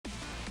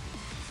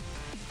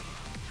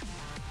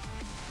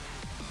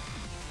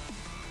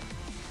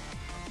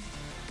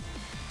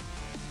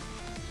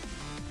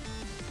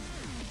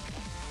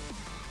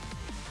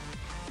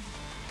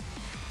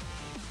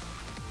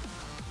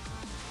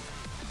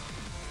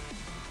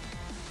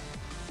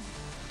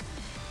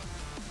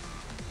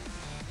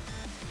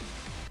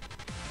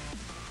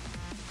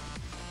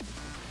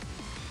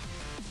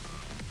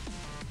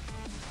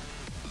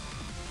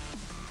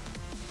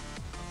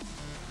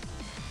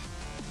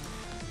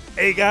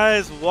Hey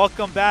guys,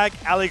 welcome back.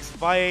 Alex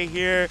Valle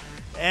here,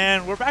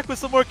 and we're back with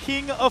some more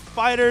King of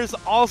Fighters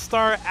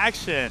All-Star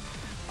action.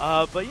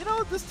 But you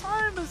know, this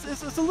time is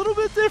a little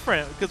bit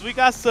different because we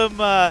got some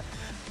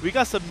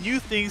new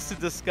things to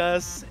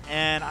discuss,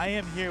 and I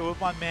am here with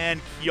my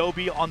man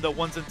Kiyobi on the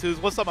ones and twos.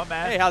 What's up, my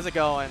man? Hey, how's it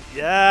going?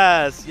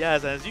 Yes.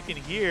 As you can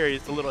hear,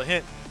 it's a little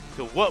hint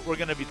to what we're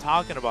gonna be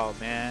talking about,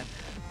 man.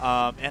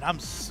 And I'm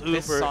super.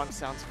 This song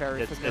sounds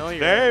very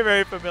familiar. It's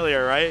very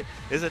familiar, right?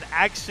 It's an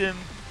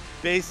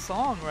action-based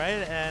song,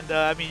 right? And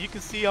I mean, you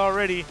can see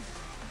already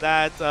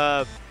that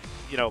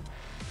you know,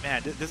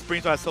 man, this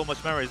brings back so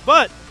much memories.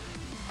 But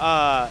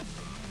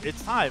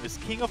it's time. It's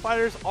King of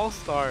Fighters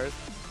All-Stars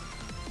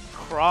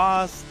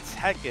Cross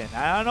Tekken.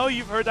 I know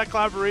you've heard that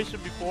collaboration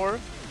before,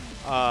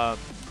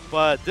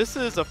 but this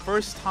is the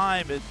first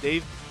time that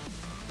they've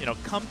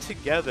come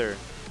together,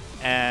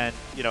 and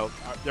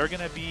they're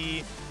gonna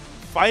be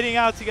fighting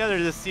out together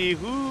to see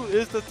who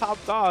is the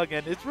top dog.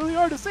 And it's really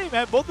hard to say,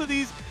 man. Both of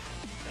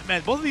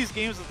these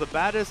games are the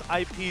baddest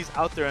IPs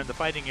out there in the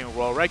fighting game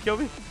world, right,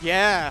 Kiyobi?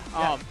 Yeah.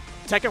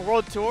 Tekken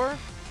World Tour,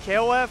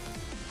 KOF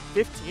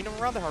 15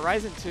 around the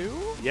horizon too.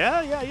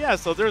 Yeah.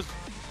 So there's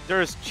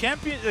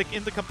like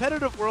in the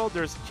competitive world,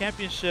 there's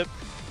championship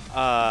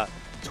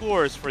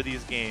tours for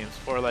these games.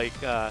 For like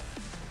the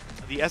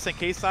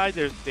SNK side,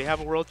 they have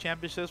a world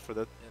championships. For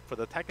the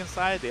Tekken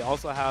side, they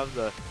also have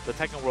the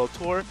Tekken World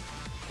Tour.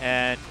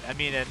 And I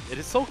mean, and it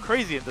is so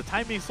crazy, and the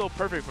timing is so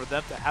perfect for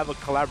them to have a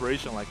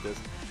collaboration like this.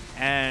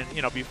 And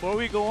before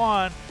we go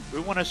on, we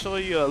want to show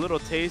you a little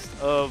taste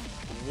of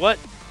what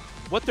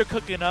they're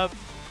cooking up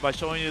by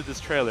showing you this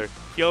trailer.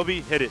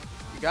 Kiyobi, hit it.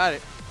 You got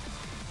it.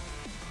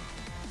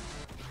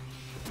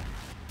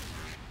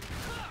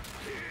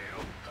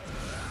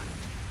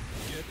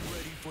 Get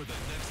ready for the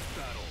next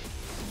battle.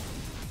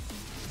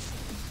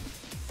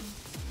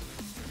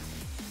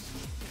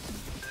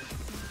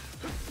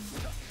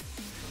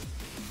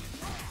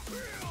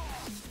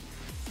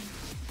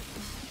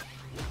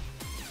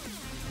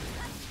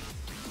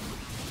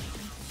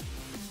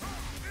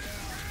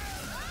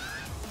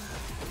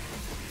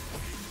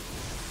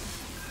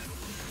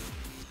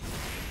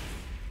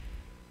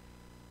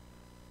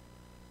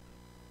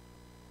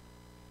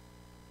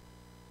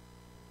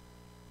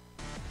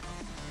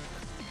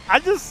 I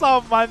just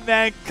saw my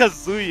man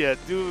Kazuya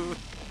do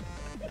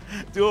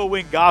a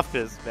wing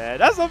office,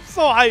 man. I'm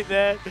so hyped,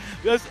 man.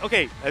 Because,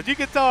 okay, as you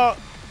can tell,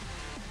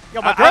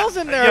 Yo, my girl's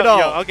in there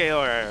though. Okay,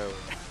 all right.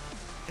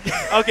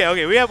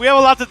 okay. We have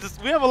a lot to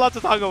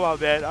talk about,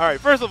 man. All right.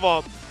 First of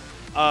all,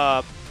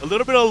 a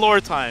little bit of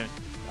lore time.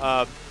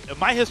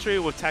 My history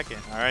with Tekken.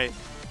 All right.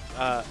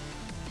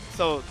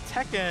 So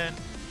Tekken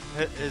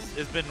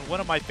has been one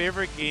of my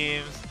favorite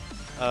games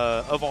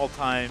of all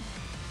time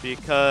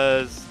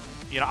because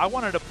I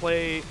wanted to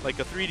play like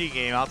a 3D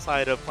game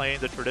outside of playing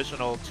the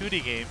traditional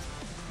 2D games,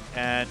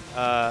 and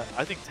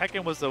I think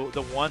Tekken was the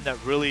one that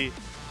really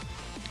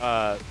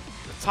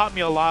taught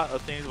me a lot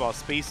of things about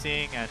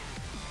spacing and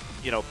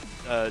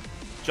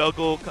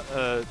juggle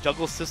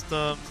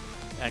systems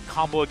and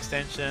combo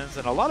extensions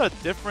and a lot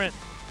of different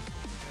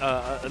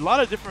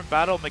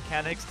battle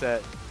mechanics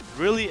that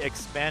really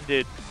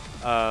expanded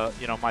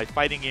my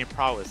fighting game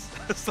prowess.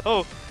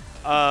 So,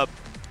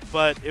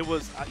 but it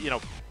was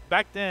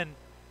back then.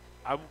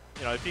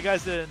 If you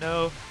guys didn't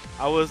know,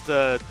 I was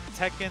the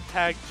Tekken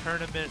Tag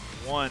Tournament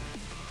 1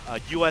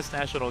 U.S.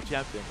 National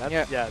Champion.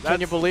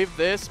 Can you believe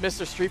this?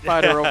 Mr. Street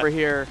Fighter over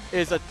here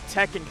is a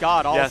Tekken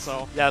god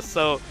also. Yes.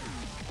 So,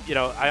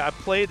 I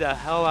played the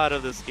hell out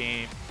of this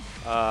game.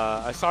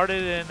 I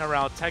started in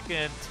around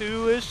Tekken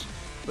 2-ish,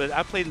 but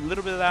I played a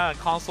little bit of that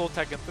on console,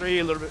 Tekken 3,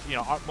 a little bit,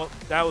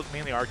 that was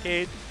mainly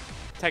arcade.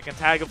 Tekken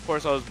Tag, of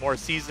course, I was more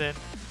seasoned.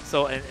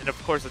 So and of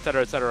course,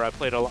 etc. I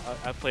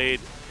played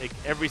like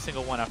every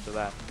single one after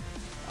that,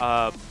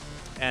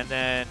 and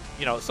then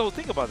so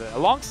think about it.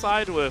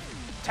 Alongside with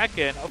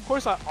Tekken, of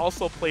course, I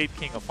also played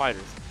King of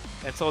Fighters,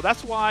 and so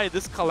that's why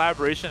this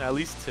collaboration, at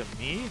least to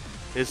me,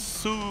 is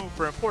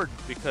super important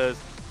because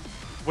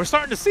we're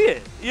starting to see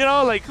it.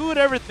 Like who would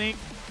ever think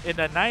in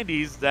the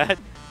 '90s that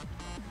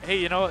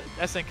hey,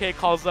 SNK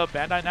calls up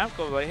Bandai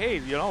Namco like, hey,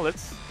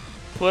 let's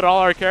put all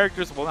our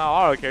characters, well, not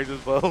all our characters,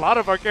 but a lot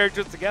of our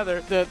characters together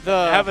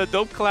have a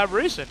dope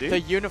collaboration, dude. The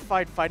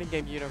unified fighting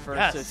game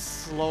universe is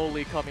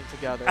slowly coming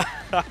together.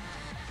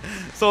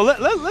 So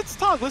let's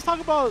talk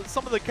about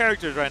some of the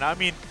characters right now. I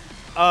mean,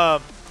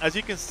 as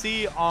you can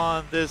see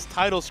on this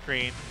title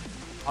screen,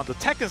 on the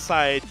Tekken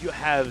side, you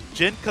have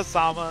Jin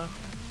Kazama,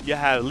 you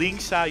have Ling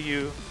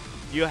Xiaoyu,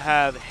 you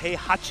have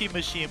Heihachi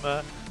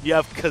Mishima, you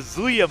have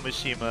Kazuya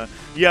Mishima,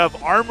 you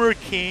have Armor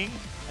King,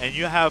 and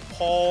you have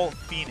Paul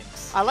Phoenix.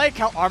 I like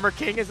how Armor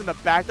King is in the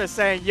back there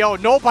saying, yo,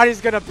 nobody's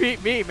going to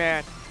beat me,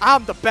 man.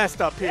 I'm the best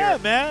up here. Yeah,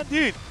 man,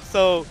 dude.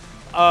 So,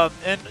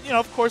 and,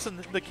 of course,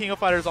 in the King of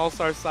Fighters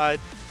All-Star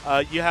side,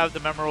 you have the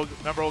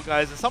memorable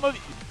guys. And some of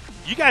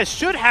you guys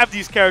should have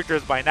these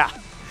characters by now.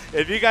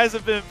 If you guys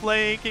have been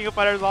playing King of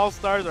Fighters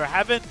All-Stars or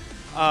haven't,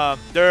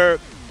 they're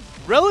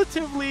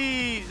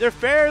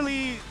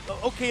fairly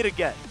okay to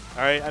get.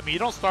 All right. I mean, you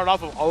don't start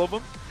off with all of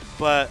them,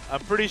 but I'm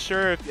pretty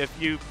sure if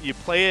you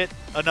play it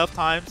enough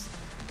times,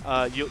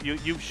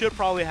 you should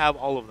probably have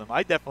all of them.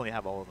 I definitely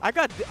have all of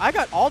them. I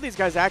got all these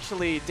guys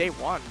actually day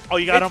one. Oh,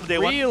 you got them day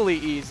one? It's really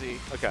easy.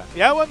 Okay.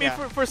 Yeah, well, I mean,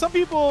 for some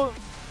people,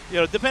 you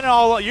know, depending on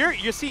all, you're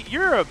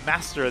a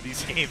master of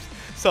these games.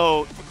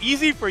 So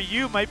easy for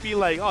you might be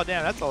like, oh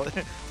damn, that's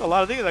a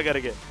lot of things I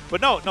gotta get.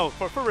 But no,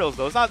 for reals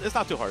though, it's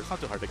not too hard. It's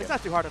not too hard to get. It's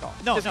not too hard at all.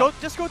 No,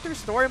 just go through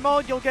story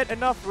mode. You'll get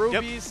enough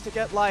rubies to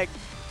get like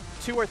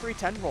 2 or 3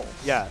 10 rolls.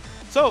 Yeah.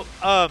 So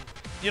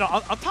you know,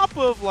 on top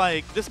of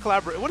like this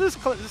collaboration, what does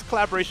this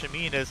collaboration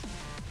mean is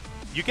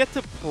you get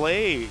to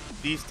play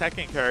these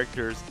Tekken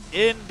characters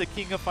in the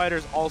King of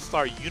Fighters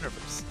ALLSTAR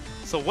universe.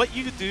 So what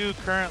you do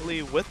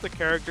currently with the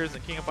characters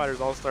in King of Fighters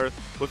ALLSTAR,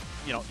 with,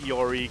 you know,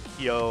 Iori,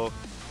 Kyo,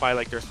 by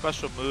like their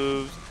special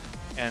moves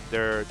and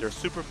their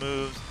super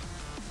moves,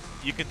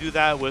 you can do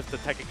that with the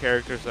Tekken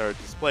characters that are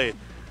displayed.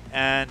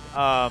 And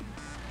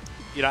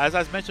you know, as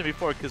I mentioned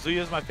before, Kazuya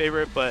is my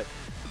favorite, but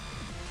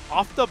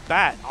off the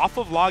bat, off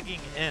of logging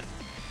in,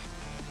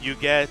 you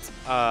get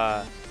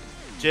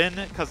Jin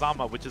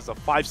Kazama, which is a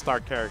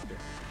 5-star character.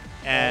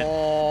 And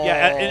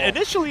yeah,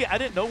 initially I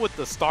didn't know what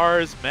the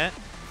stars meant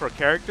for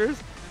characters,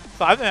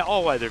 so I thought, oh,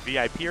 why they're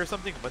VIP or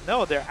something, but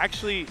no, they're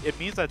actually, it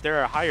means that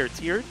they're a higher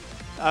tiered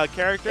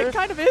character. It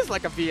kind of is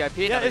like a VIP.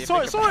 Yeah, it's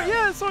sort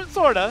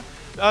of.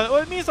 Well,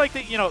 it means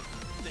like you know,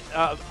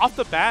 off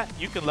the bat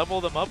you can level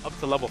them up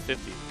to level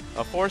 50,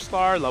 a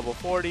 4-star, level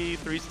 40,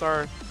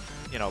 3-star,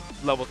 you know,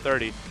 level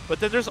 30. But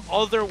then there's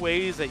other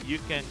ways that you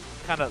can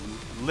kind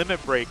of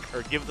limit break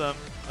or give them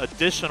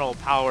additional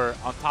power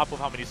on top of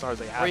how many stars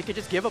they have. Or you could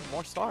just give them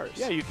more stars.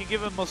 Yeah, you can give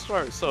them more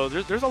stars. So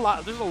there's a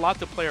lot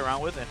to play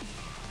around with,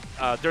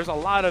 and there's a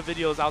lot of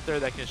videos out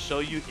there that can show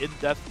you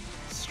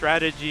in-depth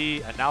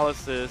strategy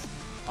analysis,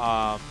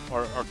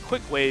 or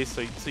quick ways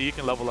so you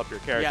can level up your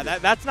character. Yeah,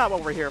 that's not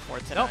what we're here for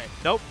tonight.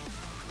 Nope.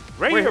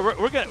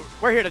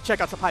 We're here to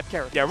check out some hype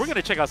characters. Yeah, we're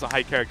gonna check out some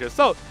hype characters.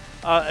 So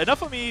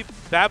enough of me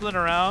babbling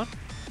around.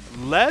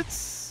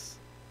 Let's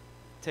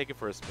take it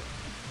for a spin.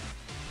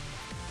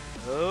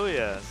 Oh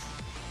yes.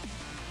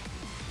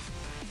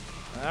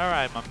 All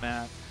right, my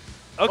man.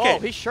 Okay. Oh,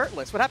 he's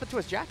shirtless. What happened to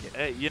his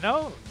jacket? You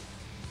know,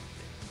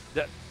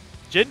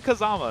 Jin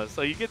Kazama.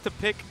 So you get to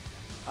pick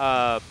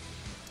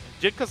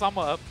Jin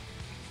Kazama up.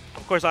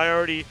 Of course, I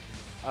already.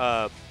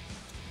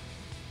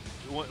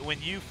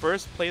 When you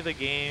first play the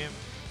game,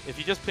 if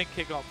you just pick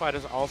King of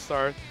Fighters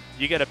ALLSTAR,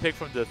 you get to pick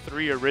from the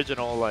 3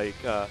 original like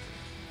what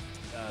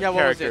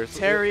characters. Was it?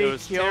 Terry, it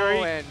was Kyo,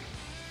 Terry, and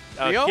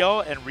Rio? Kyo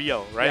and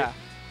Rio, right? Yeah.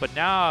 But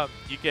now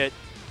you get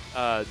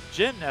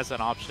Jin as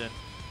an option,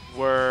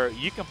 where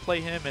you can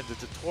play him in the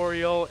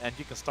tutorial and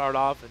you can start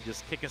off and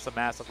just kicking some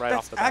ass right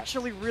off the bat. That's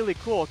actually really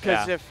cool,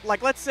 because if,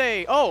 like, let's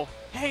say, oh,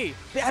 hey,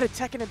 they added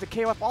Tekken into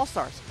KOF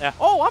ALLSTARS. Yeah.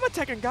 Oh, I'm a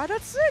Tekken guy,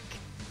 that's sick.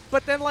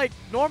 But then, like,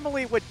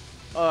 normally with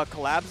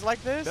collabs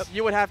like this,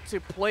 you would have to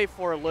play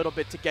for a little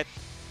bit to get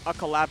a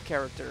collab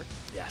character.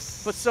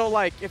 Yes. But so,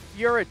 like, if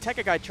you're a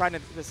Tekken guy trying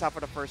this out for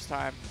the first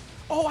time,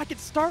 oh, I can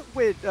start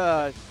with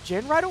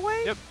Jin right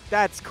away? Yep.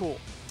 That's cool.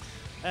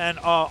 And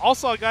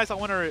also, guys, I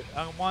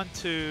want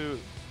to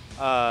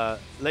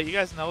let you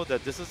guys know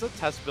that this is a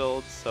test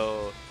build,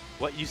 so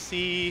what you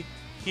see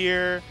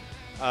here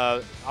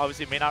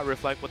obviously may not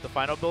reflect what the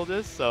final build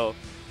is. So,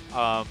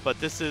 but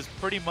this is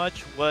pretty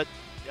much what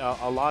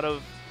a lot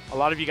of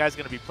you guys are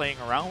going to be playing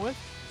around with.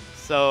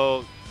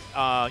 So,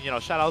 you know,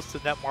 shout outs to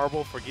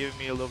Netmarble for giving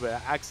me a little bit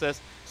of access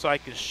so I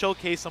can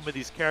showcase some of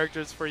these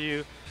characters for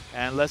you.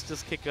 And let's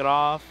just kick it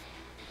off.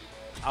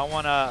 I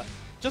want to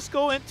just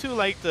go into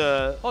like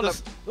the. Hold up.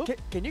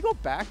 Can you go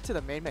back to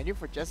the main menu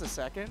for just a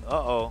second?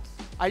 Uh-oh.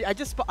 I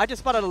just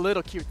spotted a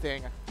little cute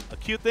thing. A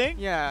cute thing?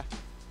 Yeah.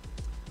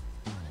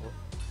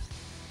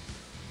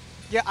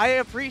 Yeah, I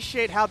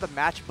appreciate how the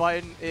match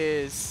button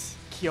is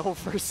Kyo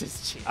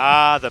versus Jin.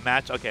 Ah, the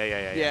match. Okay,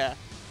 yeah. Yeah,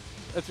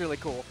 that's really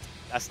cool.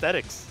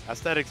 Aesthetics,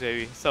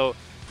 baby. So,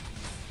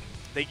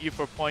 thank you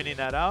for pointing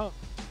that out.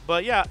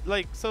 But yeah,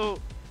 like, so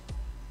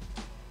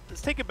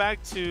let's take it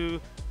back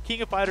to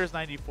King of Fighters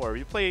 94.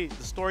 We play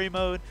the story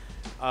mode.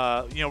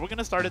 You know, we're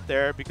gonna start it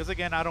there because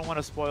again, I don't want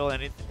to spoil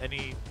any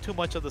too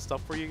much of the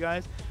stuff for you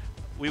guys.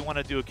 We want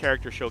to do a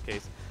character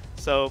showcase.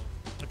 So,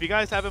 if you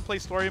guys haven't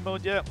played story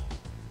mode yet,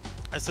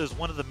 this is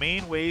one of the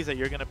main ways that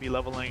you're going to be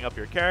leveling up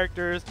your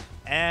characters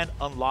and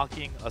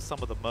unlocking some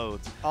of the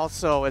modes.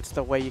 Also, it's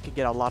the way you can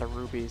get a lot of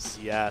rubies.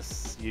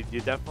 Yes, you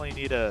definitely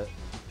need to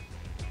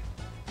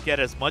get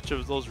as much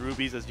of those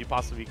rubies as you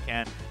possibly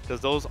can,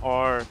 because those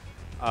are,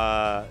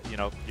 you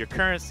know, your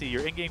currency,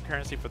 your in-game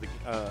currency for the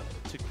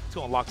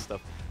to unlock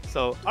stuff.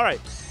 So, all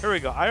right, here we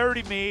go. I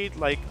already made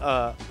like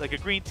a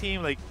green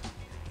team, like,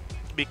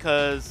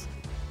 because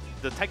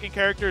the Tekken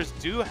characters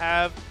do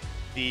have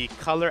the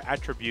color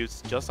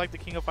attributes, just like the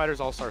King of Fighters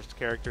ALLSTARS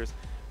characters.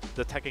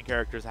 The Tekken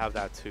characters have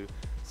that too.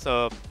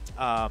 So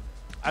I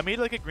made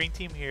like a green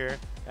team here,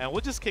 and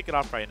we'll just kick it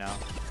off right now.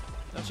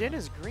 Jin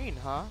is green,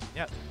 huh?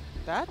 Yeah.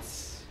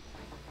 That's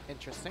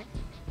interesting.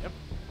 Yep.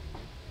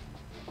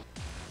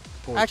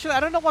 Actually, I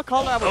don't know what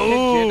color I would pick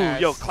Jin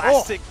as. Yo,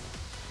 classic.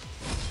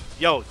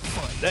 Yo,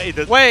 hey,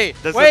 Wait,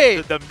 the,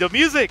 wait. the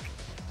music.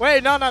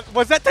 Wait, no.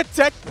 Was that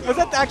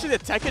actually the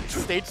Tekken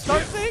stage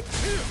start thing?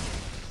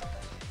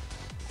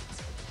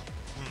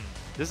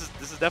 This is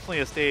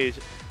definitely a stage.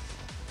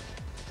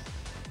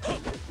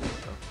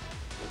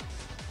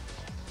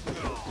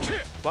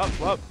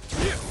 Flop.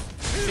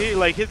 See,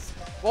 like his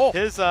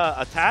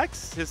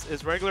attacks,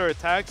 his regular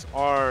attacks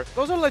are.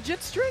 Those are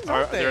legit strings,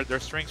 aren't they? They're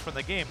strings from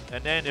the game.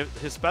 And then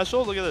his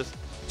special, look at this.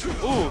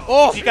 Ooh,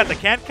 oh, he got the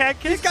can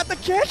kicks. He's got the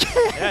can.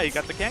 Yeah, he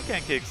got the can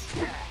kicks.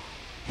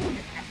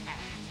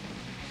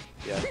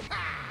 Yeah.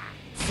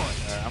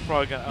 I'm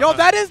probably gonna. Yo,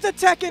 that is the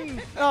Tekken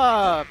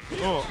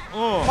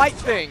fight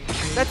thing.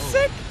 That's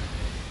sick.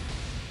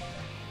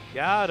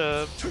 Got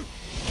him.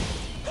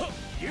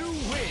 You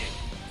win.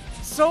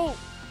 So,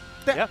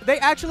 they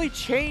actually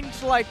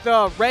changed like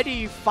the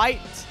ready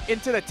fight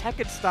into the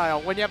Tekken style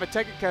when you have a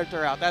Tekken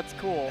character out. That's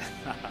cool.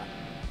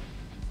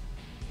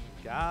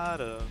 Got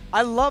him.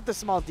 I love the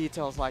small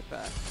details like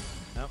that.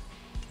 Yep.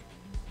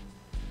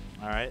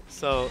 All right.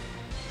 So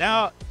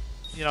now,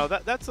 you know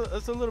that's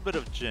a little bit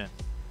of Jin.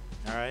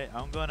 All right.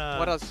 I'm gonna.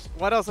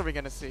 What else are we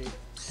gonna see?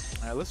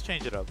 All right. Let's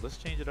change it up. Let's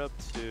change it up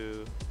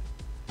to.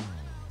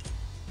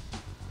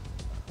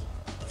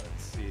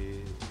 Let's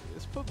see.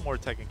 Let's put more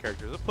Tekken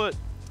characters. Let's put.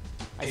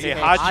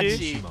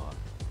 Heihachi.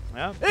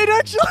 Yeah. It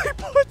actually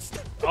puts.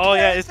 The oh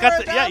yeah, it's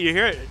got the, yeah. You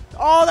hear it.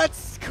 Oh,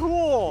 that's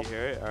cool. You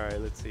hear it. All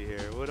right. Let's see here.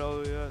 What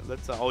else we got?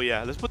 Let's. Oh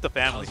yeah. Let's put the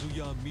family.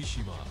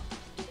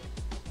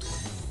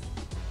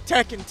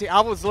 Tekken team. I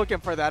was looking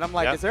for that. I'm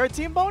like, Yep. is there a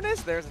team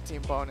bonus? There's a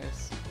team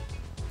bonus.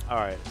 All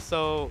right.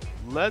 So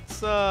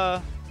let's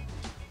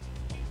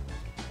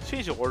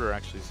change the order.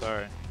 Actually,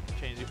 sorry.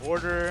 Change the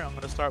order. I'm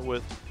gonna start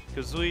with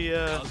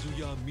Kazuya.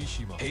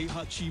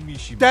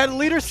 That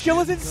leader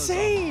skill is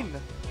insane.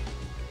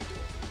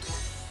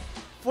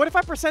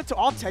 45% to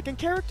all Tekken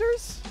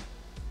characters?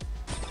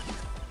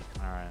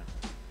 Alright.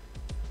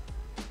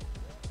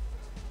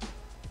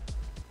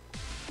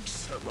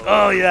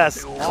 Oh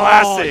yes,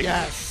 classic. Oh,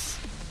 yes.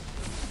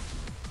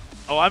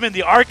 Oh, I'm in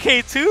the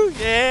arcade too?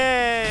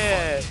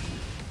 Yeah.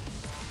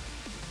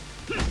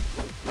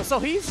 So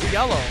he's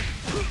yellow.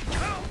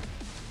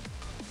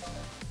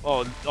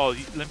 Oh,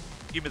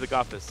 give me the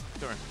Gothis.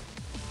 Come here.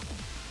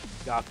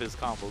 Gothis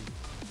combo.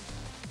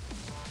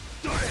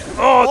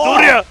 Oh,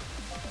 Doria!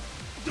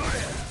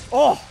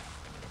 Oh!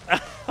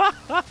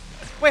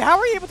 Wait, how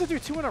are you able to do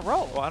 2 in a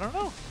row? Oh, I don't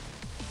know.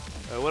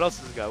 What else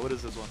has it got? What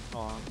is this one?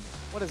 Hold on.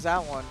 What is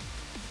that one?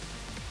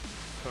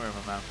 Come here,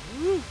 my man.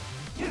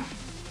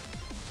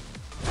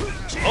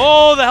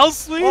 Oh, the hell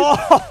sweep!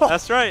 Oh.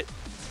 That's right.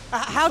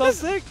 How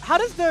does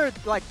their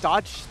like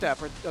dodge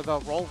step or the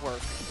roll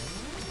work?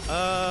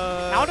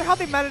 I wonder how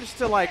they managed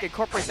to like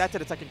incorporate that to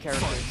the Tekken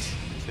characters.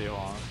 See, hold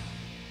on.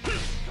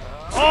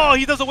 Oh,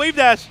 he does a wave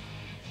dash.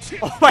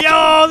 Oh my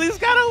God. Yo, he's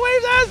got a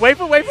wave dash.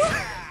 Wafer.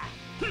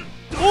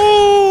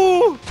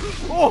 Ooh.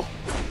 Oh.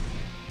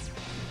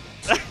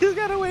 He's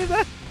got a wave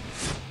dash.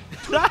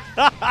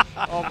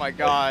 Oh my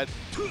God.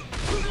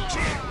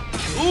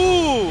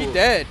 Ooh. He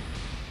dead.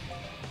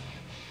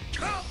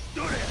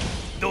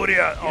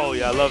 Doria. Oh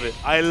yeah, I love it.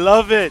 I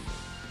love it.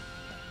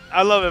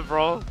 I love it,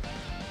 bro.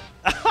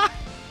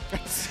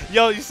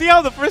 Yo, you see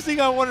how the first thing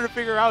I wanted to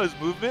figure out is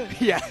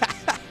movement? Yeah.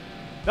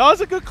 That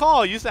was a good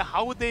call. You said,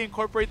 how would they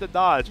incorporate the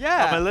dodge?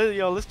 Yeah.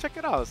 Yo, let's check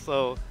it out.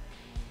 So,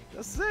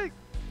 that's sick.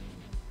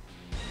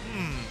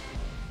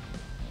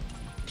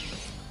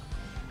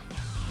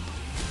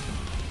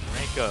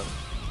 Rank up.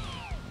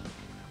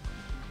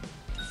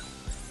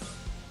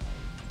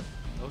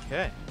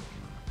 Okay.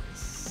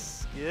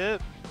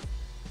 Skip.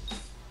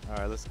 All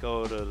right, let's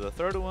go to the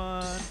third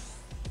one.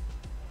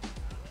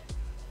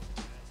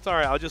 It's all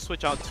right. I'll just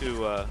switch out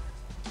to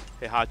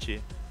Heihachi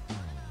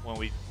when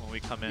we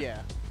come in.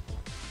 Yeah.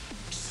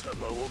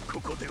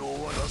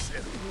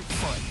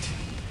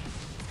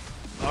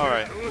 All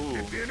right.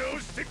 Ooh.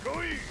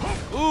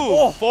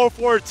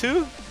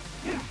 4-4-2.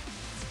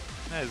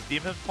 That is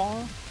Demon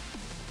Palm.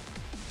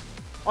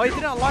 Oh, you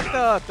didn't unlock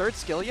the third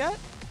skill yet?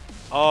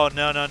 Oh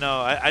no.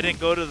 I didn't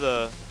go to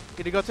the.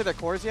 Did you go to the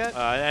cores yet?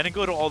 I didn't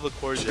go to all the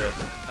cores yet.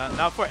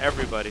 Not for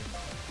everybody.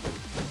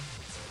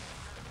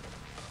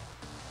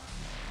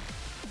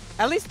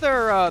 At least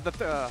their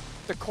the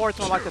core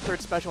to unlock the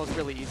third special is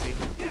really easy.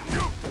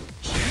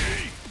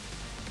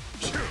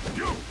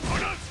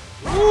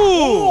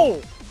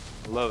 Ooh!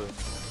 I love it.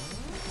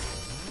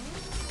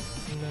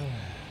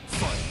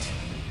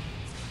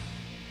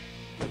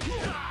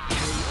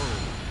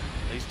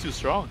 He's too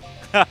strong.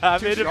 I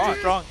made him too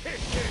strong.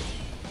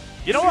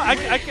 You know what?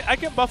 I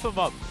can buff him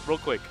up real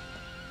quick.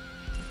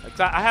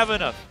 I have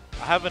enough.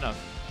 I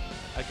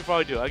can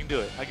probably do it. I can do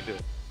it.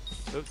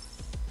 Oops.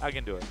 I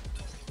can do it.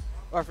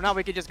 Or for now,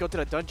 we could just go to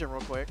the dungeon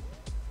real quick.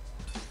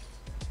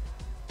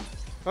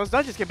 Those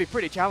dungeons can be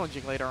pretty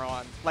challenging later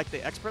on, like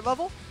the expert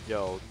level.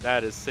 Yo,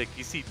 that is sick.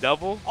 You see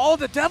Devil? Oh,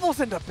 the devil's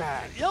in the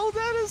back. Yo,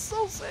 that is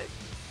so sick.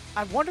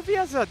 I wonder if he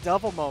has a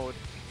devil mode.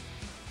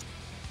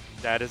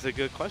 That is a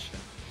good question.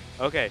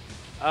 Okay.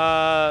 What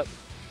I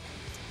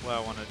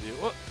want to do.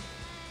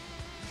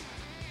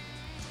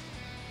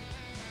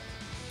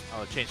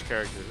 Oh, change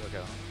characters.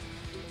 Okay.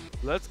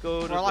 Let's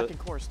go to We're unlocking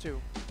cores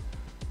too.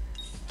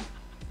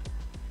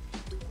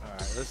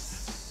 Alright,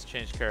 let's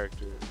change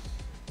characters.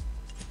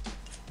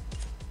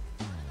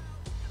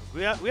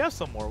 We have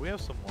some more. We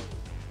have some more.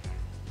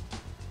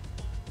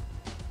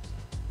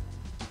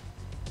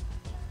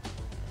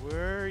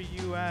 Where are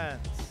you at?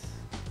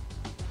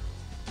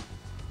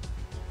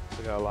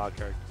 We got a lot of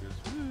characters.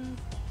 Woo.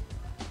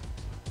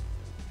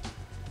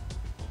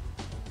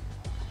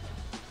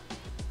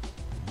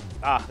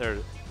 Ah,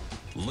 there's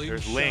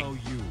Ling.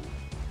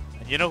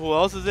 And you know who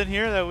else is in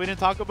here that we didn't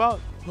talk about?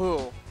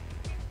 Who?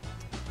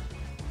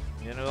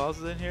 You know who else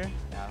is in here?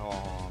 Nah, hold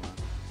on.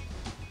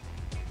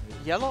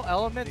 Yellow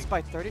elements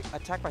by 30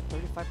 attack by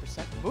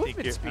 35% movement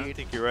I don't speed.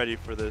 think you're ready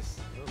for this.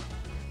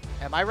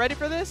 Am I ready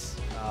for this?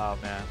 Oh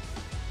man.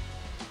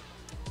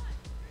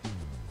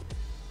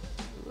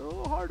 A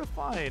little hard to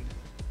find.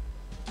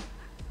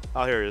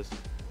 Oh, here it is.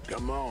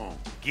 Come on.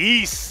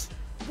 Geese!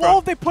 Whoa,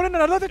 they put in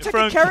another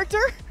Tekken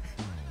character?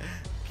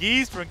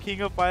 Geese from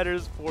King of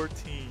Fighters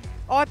 14.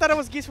 Oh, I thought it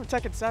was Geese from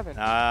Tekken 7.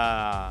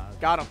 Ah.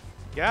 Got him.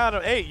 Got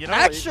him. Hey, you know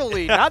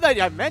Actually, now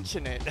that I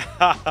mention it.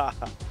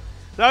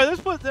 No,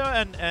 let's put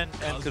them and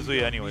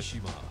Kazuya anyway.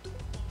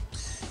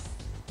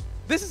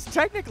 This is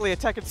technically a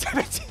Tekken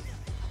 17.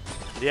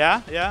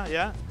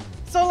 Yeah.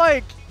 So,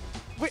 like,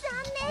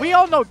 we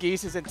all know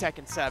Geese is in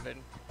Tekken 7.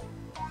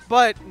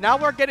 But now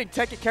we're getting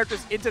Tekken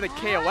characters into the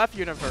KOF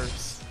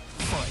universe.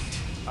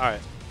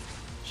 Alright.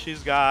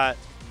 She's got...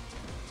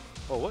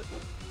 Oh, what?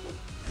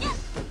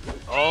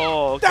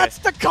 Oh, okay. That's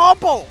the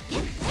combo!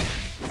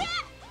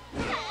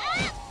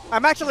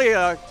 I'm actually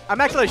a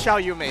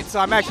Xiao Yu mate, so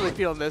I'm actually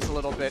feeling this a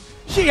little bit.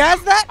 She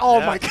has that? Oh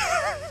yeah. my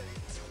god.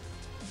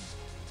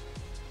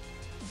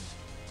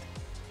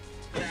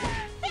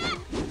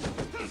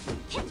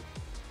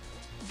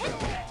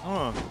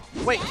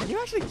 Wait, can you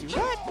actually do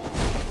that?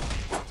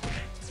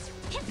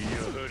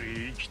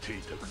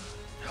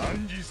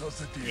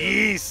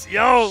 Geese,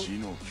 yo!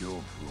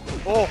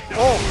 Oh.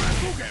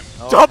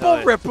 Oh, Double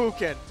nice.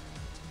 Reppuken.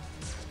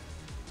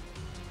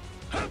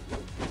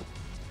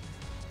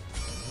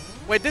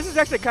 Wait, this is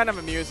actually kind of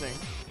amusing.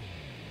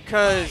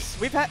 Cause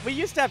we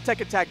used to have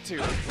Tekken Tag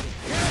 2.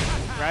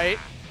 Right?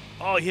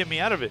 Oh, he hit me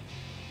out of it.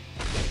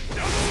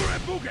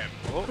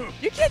 Oh.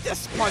 You can't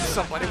just punch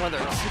somebody when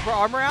they're super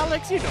armor,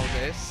 Alex. You know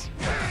this.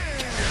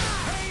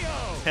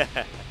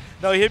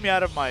 No, he hit me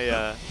out of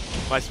my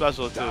my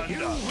special too.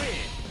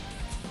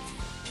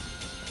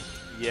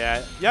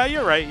 Yeah,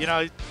 you're right. You know,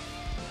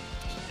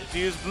 if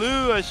you use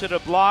blue, I should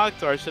have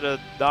blocked or I should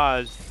have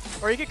dodged.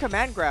 Or you can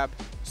command grab.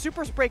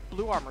 Supers break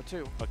blue armor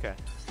too. Okay.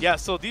 Yeah.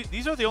 So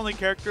these are the only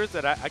characters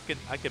that I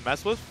can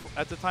mess with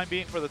at the time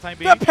being. For the time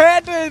being. The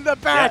panda in the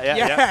back. Yeah.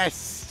 Yes.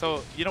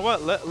 So you know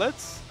what?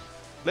 Let's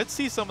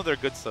see some of their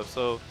good stuff.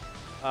 So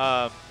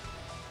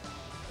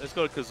let's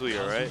go to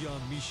Kazuya, right?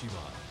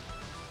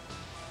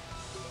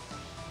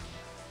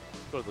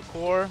 Go to the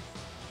core.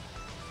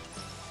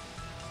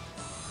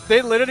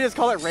 They literally just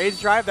call it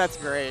Rage Drive. That's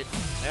great.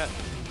 Yeah.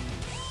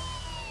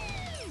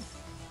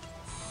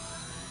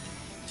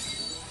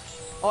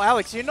 Oh,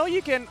 Alex, you know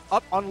you can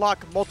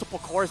unlock multiple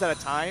cores at a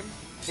time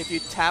if you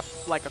tap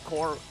like a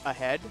core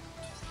ahead?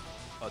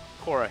 A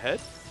core ahead?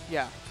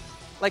 Yeah.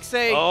 Like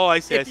say, oh, I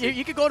see.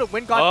 You could go to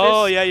Wind God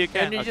Oh, Fist, yeah, you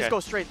can. and you just go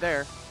straight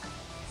there.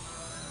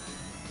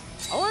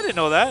 Oh, I didn't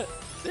know that.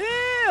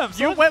 Damn,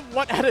 You went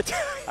one at a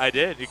time. I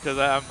did because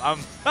I'm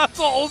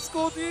so old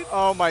school, dude.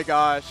 Oh my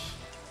gosh.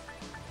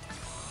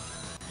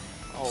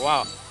 Oh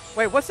wow.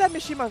 Wait, what's that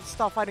Mishima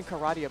style fighting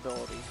karate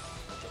ability?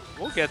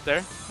 We'll get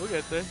there. We'll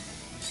get there.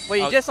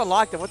 Wait, you just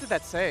unlocked it. What did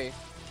that say?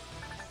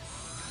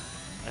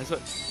 That's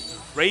what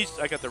rage.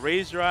 I got the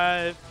rage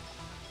drive.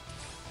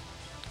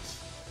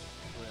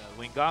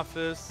 Wing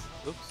Office.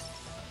 Oops.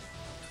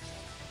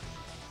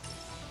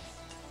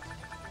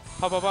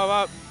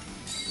 Pop.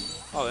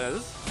 Oh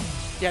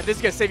yeah, this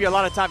is gonna save you a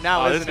lot of time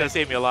now. this is isn't gonna it?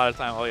 save me a lot of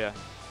time. Oh yeah.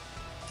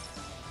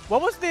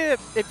 What was the?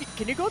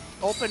 Can you go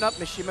open up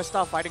Mishima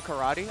style fighting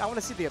karate? I want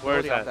to see the Where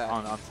is ability that?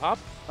 of that. On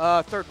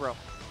top? Third row.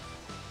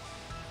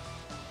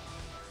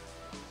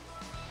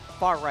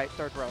 Far right,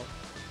 third row.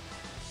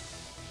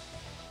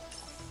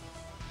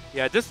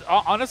 Yeah, this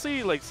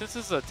honestly, like, since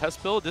this is a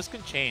test build, this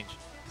can change.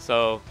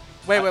 So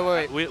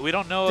Wait. We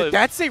don't know. Did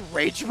that say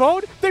rage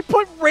mode? They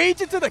put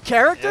rage into the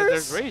characters? Yeah,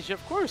 there's rage,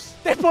 of course.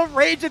 They put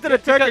rage into the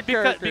Tekken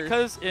characters.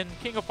 Because in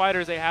King of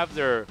Fighters they have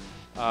their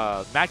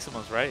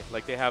maximums, right?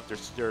 Like they have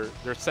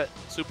their set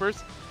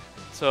supers.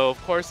 So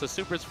of course the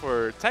supers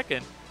for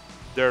Tekken,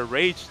 they're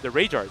rage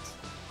arts.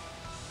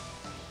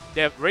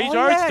 They have rage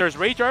arts. Yeah. There's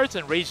rage arts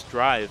and rage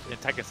drive in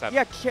Tekken 7.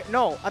 Yeah,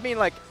 no, I mean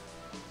like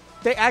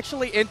they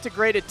actually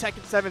integrated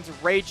Tekken 7's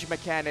rage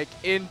mechanic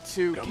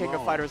into King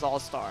of Fighters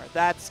ALLSTAR.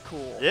 That's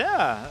cool.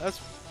 Yeah,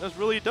 that's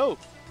really dope.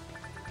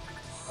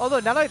 Although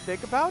now that I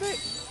think about it,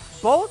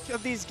 both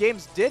of these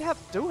games do have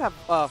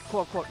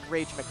quote unquote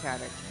rage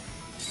mechanic.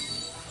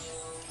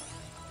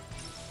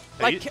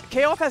 Like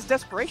KOF has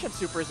desperation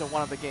supers in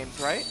one of the games,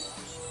 right?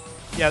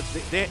 Yeah,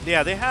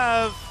 they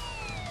have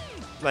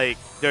like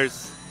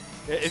there's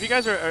If you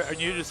guys are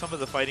new to some of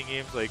the fighting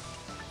games, like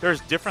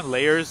there's different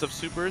layers of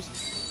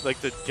supers, like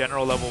the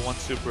general level 1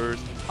 supers.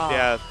 They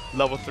have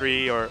level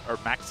 3 or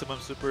maximum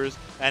supers,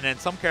 and then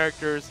some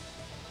characters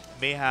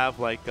may have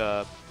like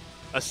a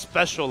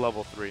special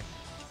level 3,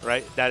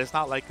 right? That is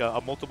not like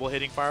a multiple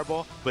hitting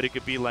fireball, but it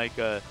could be like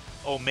a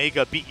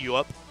Omega beat you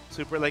up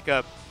super, like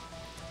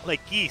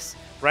Geese,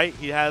 right?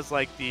 He has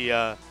like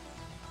the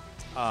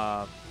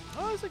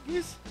is it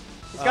Geese?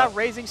 He's got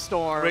Raising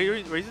Storm.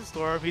 Raising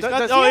Storm. He's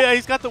got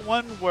he's got the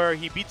one where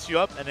he beats you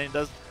up and then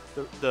does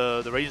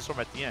the Raising Storm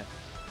at the end.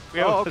 I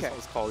forget what it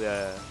was called.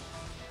 Yeah.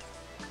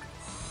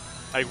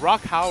 Like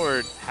Rock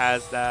Howard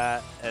has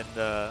that, and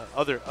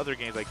other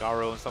games like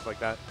Garo and stuff like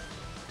that.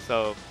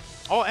 So,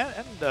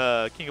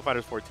 and King of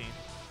Fighters 14.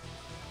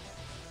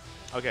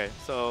 Okay,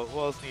 so who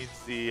else needs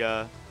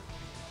the?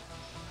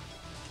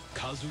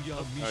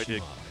 Kazuya I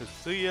did Mishima.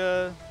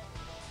 Kazuya.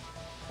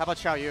 How about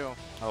Xiaoyu?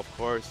 Of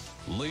course.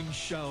 Ling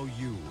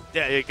Xiaoyu.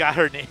 Yeah, it got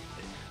her name.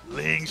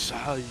 Ling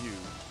Xiaoyu.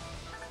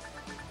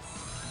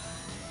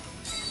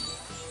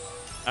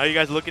 Now you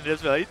guys looking at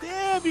this like,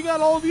 damn, you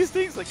got all these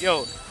things. Like,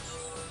 yo, I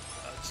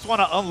just want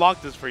to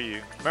unlock this for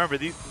you. Remember,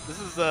 this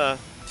is the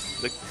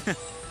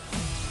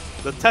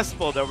the test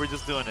mode that we're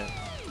just doing it.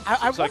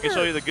 So I can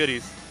show you the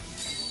goodies.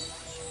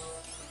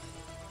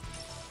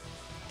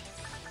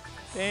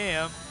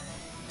 Damn.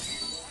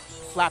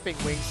 Flapping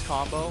Wings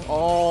combo.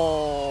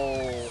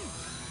 Oh.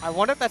 I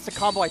wonder if that's the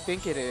combo I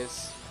think it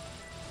is.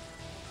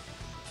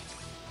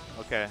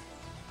 Okay.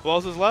 Who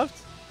else is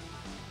left?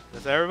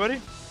 Is that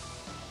everybody?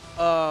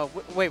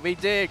 Wait, we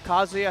did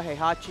Kazuya,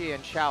 Heihachi,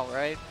 and Xiao,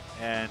 right?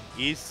 And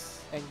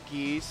Geese. And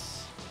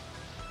Geese.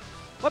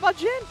 What about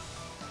Jin?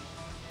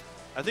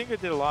 I think I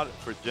did a lot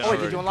for Jin. Oh, wait,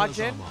 did already. you unlock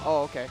Jin?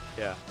 Oh, okay.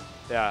 Yeah.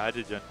 Yeah, I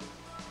did Jin.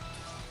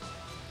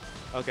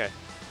 Okay.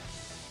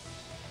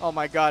 Oh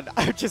my god,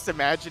 I'm just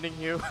imagining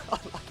you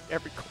unlock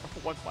every corner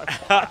one by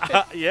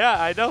one. Yeah,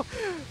 I know.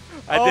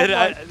 Oh I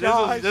did.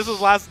 my This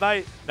was last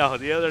night. No,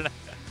 the other night.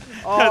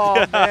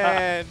 Oh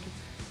man.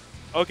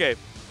 Okay.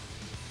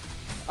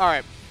 All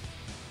right.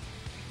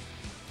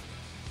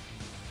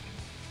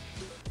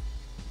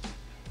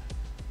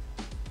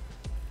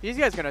 These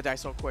guys gonna die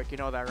so quick, you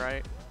know that,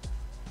 right?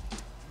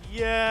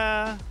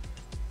 Yeah.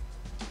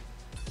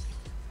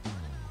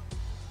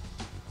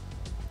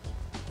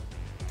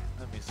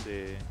 Let me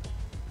see.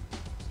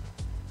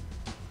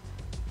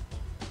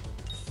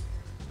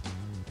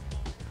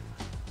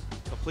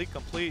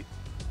 Complete.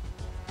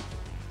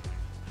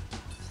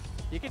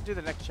 You can do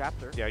the next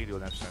chapter. Yeah, I can do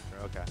the next chapter.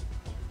 Okay.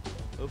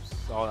 Oops.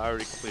 Oh, I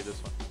already completed this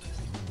one.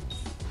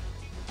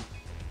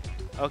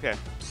 Okay.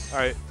 All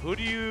right. Who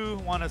do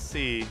you want to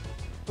see?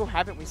 Who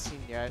haven't we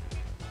seen yet?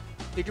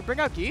 Did you bring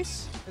out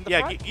Geese in the Yeah,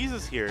 front? Geese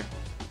is here.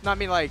 No, I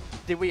mean like,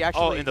 did we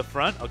actually? Oh, in the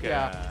front? Okay.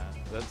 Yeah.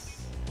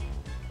 That's.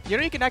 You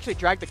know you can actually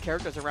drag the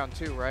characters around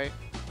too, right?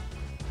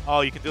 Oh,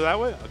 you can do that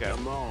way? Okay.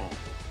 Come on.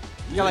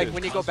 Yeah, like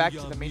when you go back to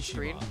the Kazuya main Mishima.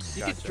 screen,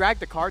 you Gotcha. can drag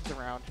the cards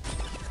around.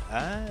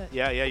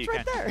 Yeah, you It's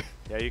right can. there.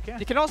 Yeah, you can.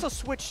 You can also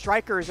switch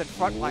strikers and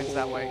front lines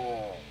that way.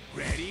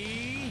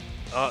 Ready?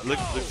 Look,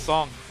 the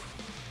song.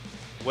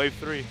 Wave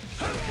 3.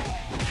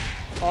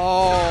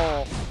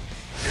 Oh.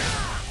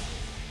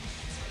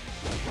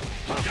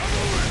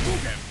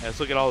 Yeah, let's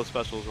look at all the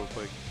specials real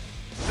quick.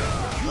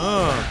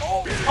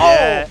 Oh.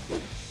 Yeah.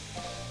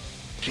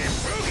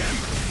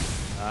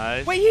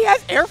 Nice. Wait, he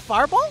has air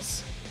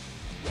fireballs?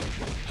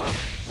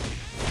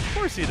 Of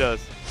course he does.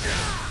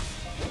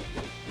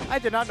 I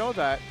did not know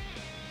that.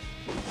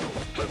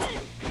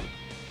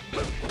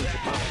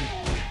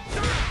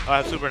 Oh, I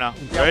have super now.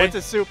 Yeah, Ready? what's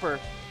a super?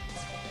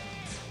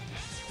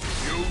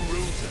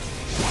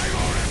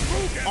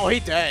 Oh, he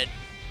dead.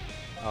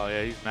 Oh,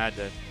 yeah, he's mad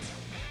dead.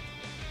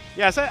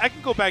 Yeah, so I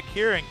can go back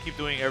here and keep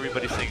doing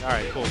everybody's thing. All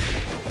right, cool.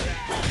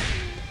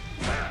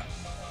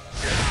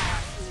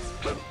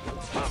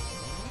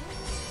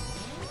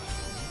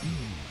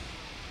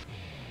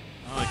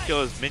 I'm gonna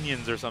kill his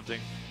minions or something.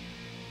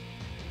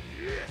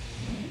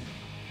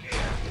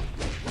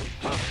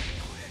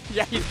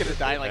 Yeah, he's gonna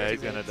die in like Yeah, 2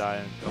 he's gonna minutes.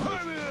 die.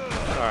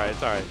 It's alright,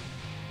 it's alright.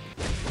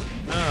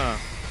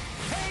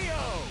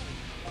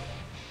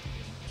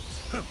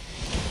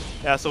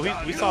 Yeah, so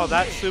we saw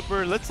that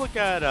super. Let's look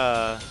at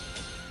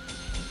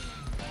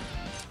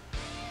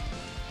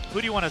who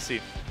do you want to see?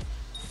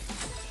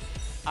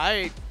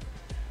 I'm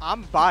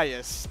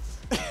biased.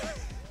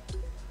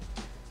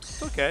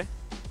 It's okay.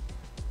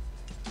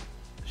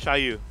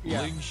 Xiaoyu.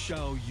 Yeah. Ling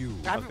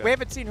Xiaoyu. Okay. We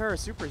haven't seen her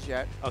supers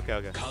yet.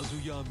 Okay.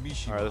 Kazuya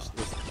Mishima. All right,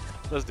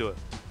 let's do it.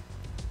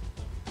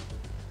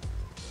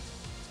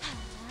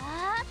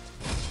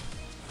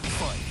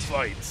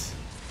 Fight.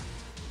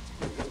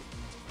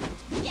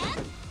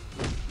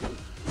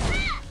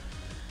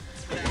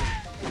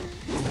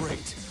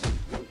 Great.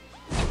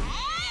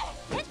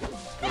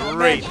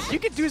 Great. Man, you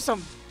can do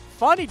some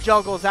funny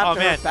juggles Oh after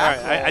man, her back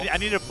alright, roll. I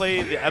need to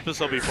play the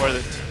episode before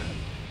this,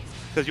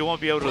 because you won't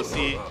be able to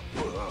see.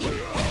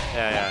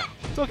 Yeah.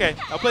 It's okay.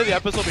 I'll play the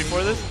episode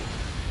before this.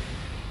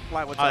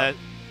 Why, what's up?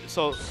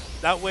 So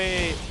that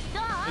way,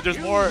 there's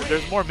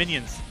more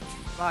minions.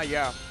 Ah,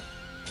 yeah.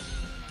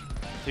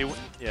 Yeah,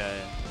 yeah.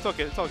 It's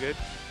okay. It's all good.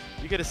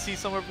 You get to see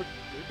some of her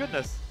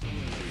goodness.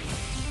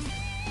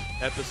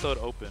 Episode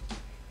open.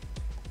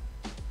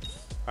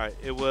 All right.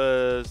 It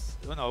was.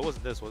 Oh, no, it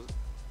wasn't this, was it?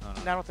 No,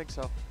 no. I don't think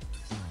so.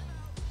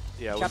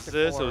 Yeah, it was Chapter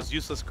this. 4. It was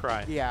Useless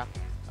Cry. Yeah.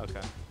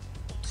 Okay.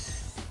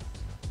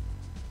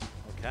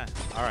 Okay.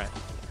 All right.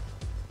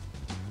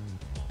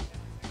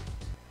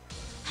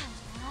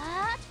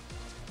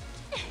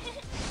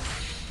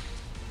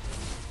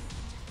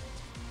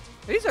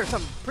 These are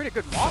some pretty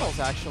good models,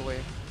 actually.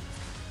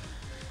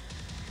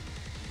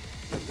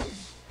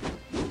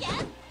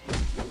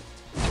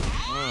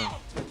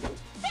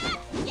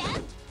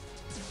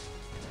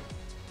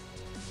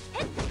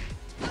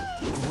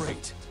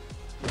 Great.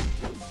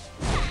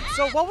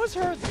 So what was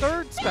her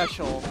third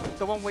special?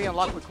 The one we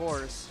unlocked with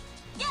cores?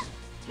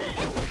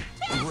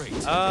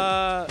 Great.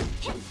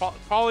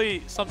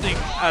 Probably something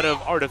out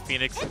of Art of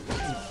Phoenix.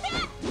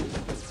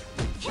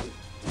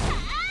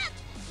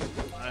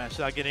 She's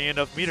not getting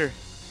enough meter.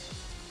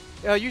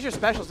 Use your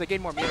specials, they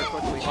gain more meter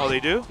quickly. Oh, they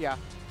do? Yeah.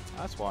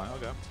 That's why.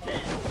 Okay.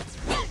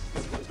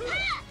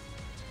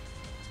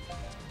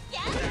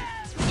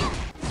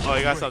 Oh,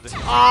 you got something.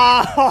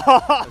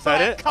 Oh! Is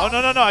that it? Oh,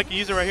 no, no, no. I can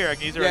use it right here. I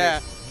can use it Yeah.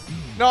 right here.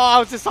 No, I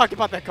was just talking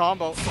about that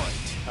combo.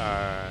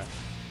 Alright.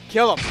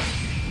 Kill him.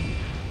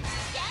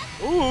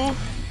 Ooh.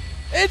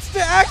 It's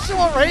the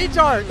actual rage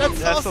art. That's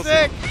so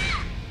sick.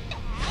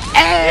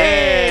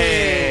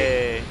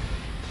 Hey!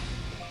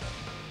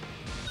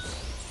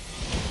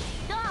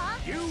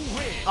 You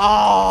win.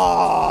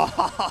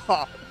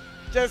 Oh!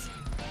 Just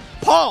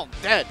palm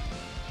dead.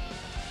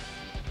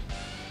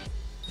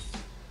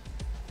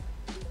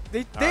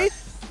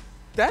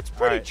 That's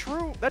pretty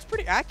true. That's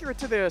pretty accurate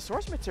to the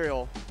source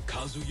material.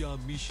 Kazuya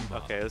Mishima.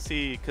 Okay, let's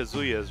see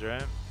Kazuya's,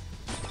 right?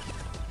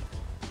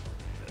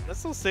 That's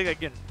so sick. I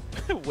can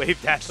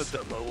wave dash with the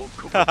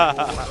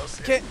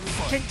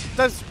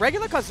Does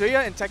regular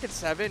Kazuya in Tekken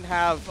 7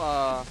 have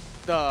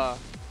the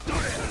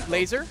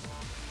laser?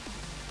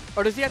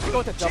 Or does he have to go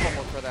with the double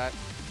mode for that?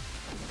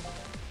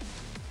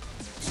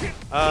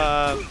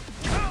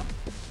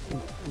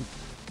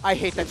 I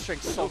hate that string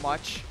so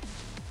much.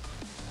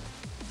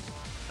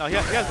 No, he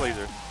has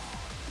laser.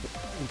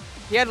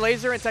 He had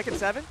laser in Tekken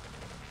 7?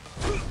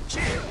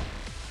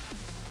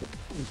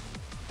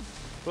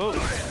 Whoa.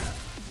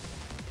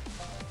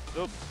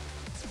 Nope.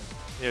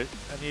 Here,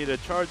 I need to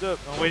charge up.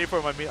 I'm waiting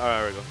for my meat.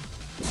 Alright, there we go.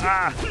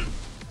 Ah!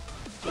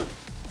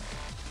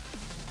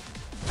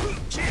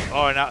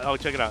 Oh, now, oh,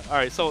 check it out.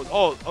 Alright, so,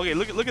 oh, okay,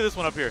 look at this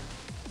one up here.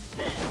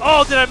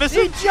 Oh, did I miss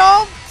He him?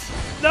 jumped!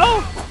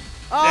 No!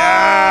 Oh,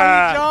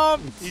 Yeah. he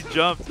jumped! He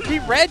jumped. He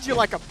read you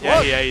like a book.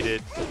 Yeah, he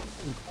did.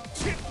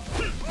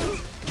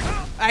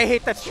 I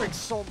hate that string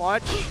so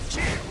much.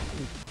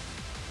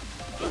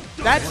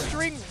 That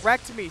string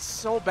wrecked me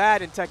so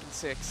bad in Tekken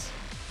 6.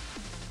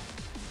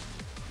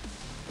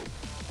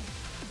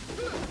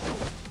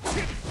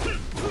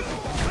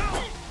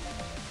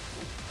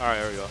 Alright,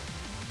 there we go.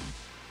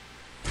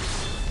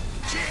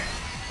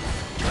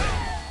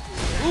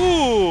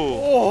 Ooh!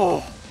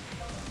 Oh!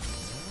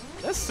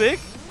 That's sick.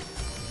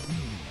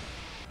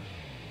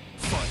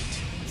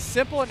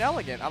 Simple and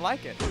elegant. I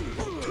like it.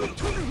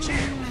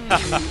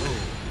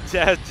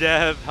 Jab,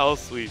 jab, hell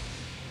sweep.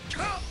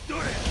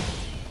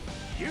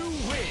 You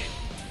win.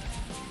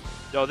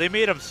 Yo, they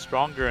made him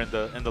stronger in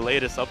the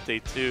latest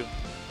update too.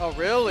 Oh,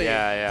 really?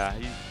 Yeah,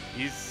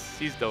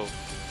 he's dope.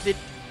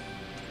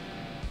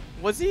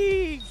 Was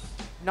he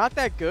not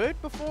that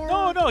good before?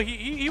 No,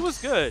 he was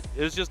good.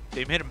 It was just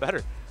they made him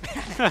better.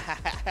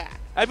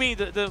 I mean,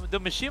 the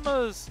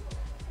Mishimas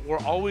were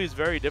always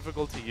very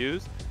difficult to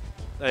use.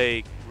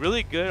 Like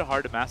really good,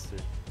 hard to master.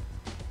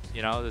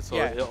 You know, so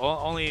Yeah.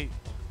 only,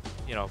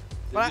 you know.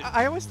 But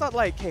I always thought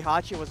like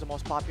Heihachi was the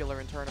most popular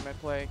in tournament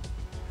play.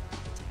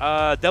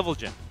 Devil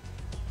Jin.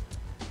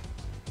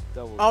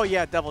 Oh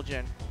yeah, Devil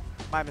Jin.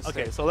 My mistake.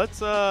 Okay, so let's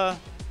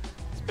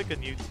pick a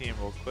new team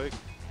real quick.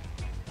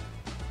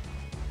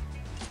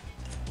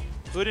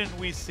 Who didn't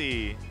we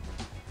see?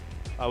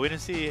 We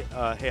didn't see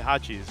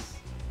Heihachi's.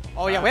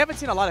 Oh yeah, we haven't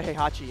seen a lot of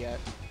Heihachi yet.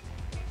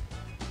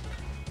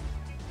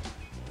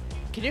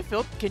 Can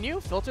you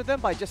filter them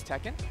by just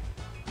Tekken?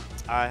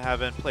 I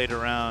haven't played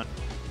around.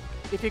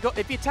 If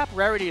you tap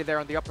rarity there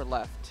on the upper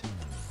left,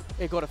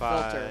 you go to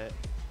filter.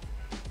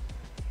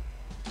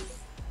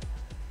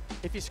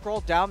 If you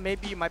scroll down,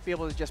 maybe you might be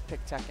able to just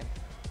pick Tekken.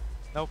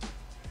 Nope.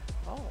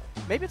 Oh,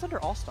 maybe it's under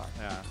All-Star.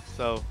 Yeah.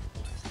 So,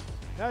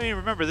 I mean,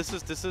 remember this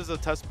is a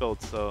test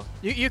build, so.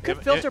 You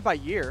could filter by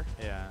year.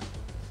 Yeah.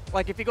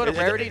 Like if you go to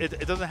rarity,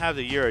 it doesn't have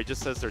the year. It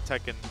just says their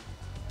Tekken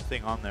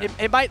thing on there.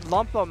 it might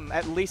lump them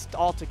at least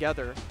all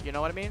together. You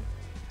know what I mean?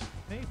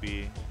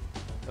 Maybe.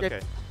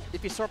 Okay.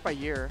 If you sort by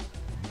year.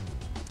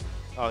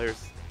 Oh,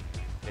 here's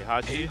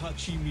Heihachi.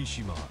 Heihachi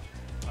Mishima.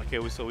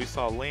 Okay, so we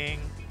saw Ling.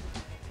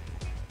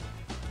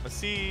 Let's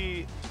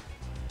see.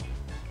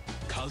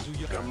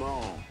 Kazuya. Come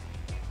on.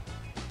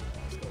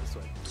 Let's go this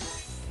way.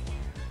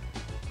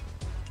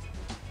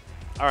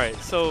 All right,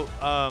 so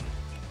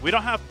we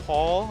don't have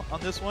Paul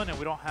on this one, and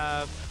we don't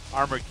have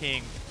Armor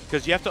King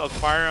Because you have to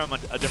acquire them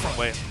a different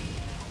way.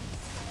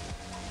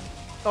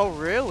 Oh,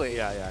 really?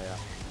 Yeah.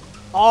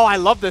 Oh, I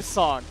love this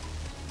song.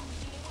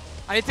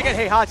 I need to get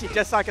Heihachi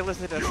just so I can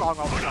listen to this song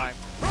all the time.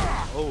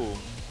 Oh.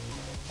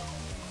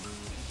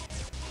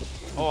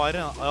 Oh, I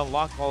didn't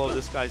unlock all of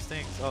this guy's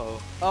things. Uh-oh.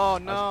 Oh,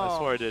 no. I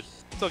swear I did.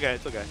 It's okay,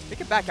 it's okay. You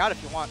can back out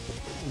if you want.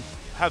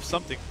 Have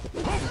something.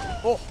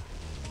 Oh.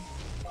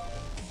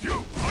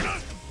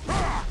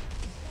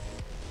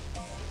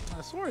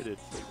 I swear I did.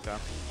 Okay.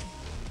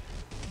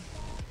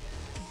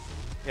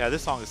 Yeah,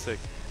 this song is sick.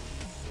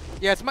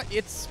 Yeah,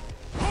 it's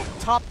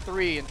top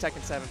 3 in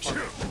Tekken 7 for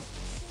me.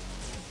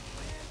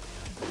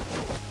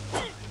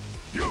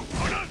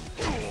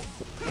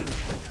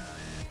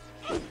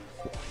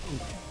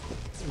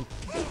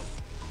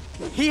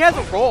 He has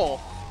a roll.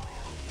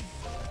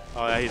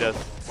 Oh yeah, he does.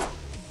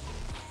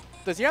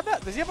 Does he have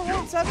that? Does he have a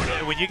roll in 7?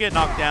 Yeah, when you get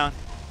knocked down,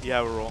 you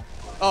have a roll.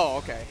 Oh,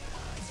 okay.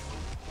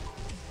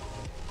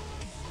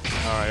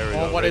 Alright, here we go.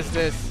 Oh, what Ready? is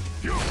this?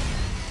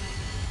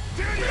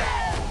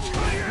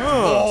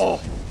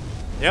 Oh.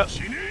 Yep.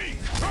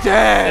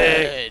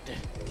 Dead.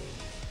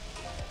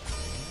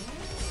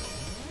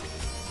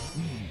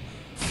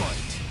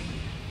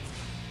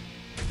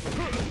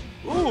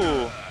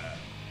 Ooh.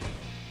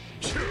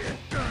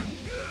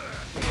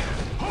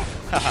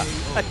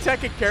 A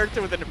Tekken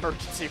character with an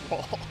emergency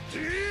roll.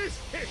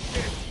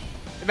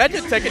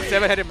 Imagine Tekken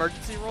 7 had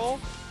emergency roll.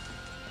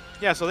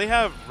 Yeah, so they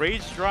have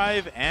Rage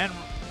Drive and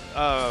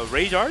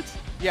Rage Arts?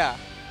 Yeah.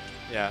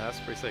 Yeah, that's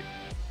pretty sick.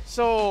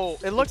 So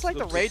it looks like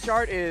the Rage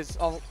Art is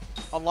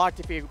unlocked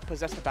if you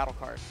possess the battle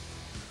card.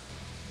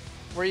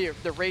 Where you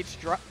the Rage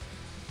Drive.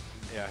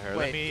 Yeah, here,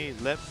 Wait.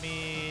 let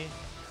me.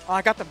 Oh,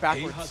 I got them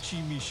backwards.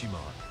 Heihachi Mishima.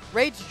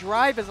 Rage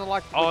Drive is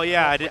unlocked. Oh with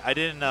yeah, the- I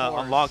didn't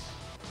Force. unlock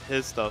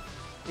his stuff.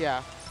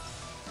 Yeah.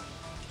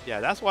 Yeah,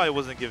 that's why it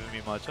wasn't giving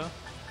me much, huh?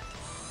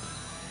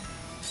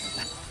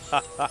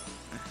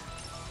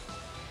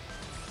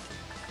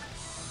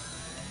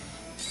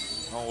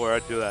 Don't worry,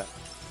 I'll do that.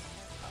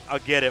 I'll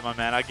get it, my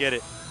man. I get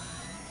it.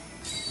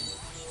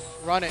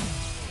 Run it.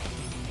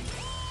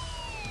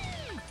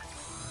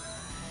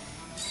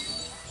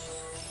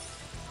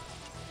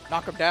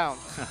 Knock him down.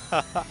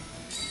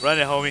 Run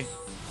it, homie.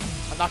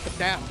 I knocked him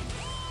down.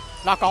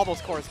 Knock all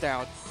those cores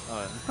down.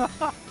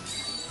 Oh.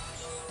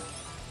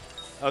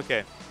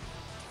 Okay.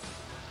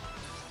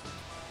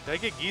 Did I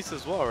get Geese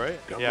as well, right?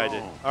 Yeah, I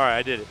did. All right,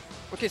 I did it.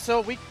 Okay,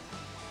 so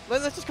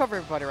let's just cover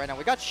everybody right now.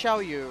 We got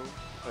Xiao Yu.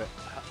 Okay.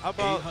 How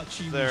about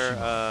Heihachi their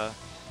How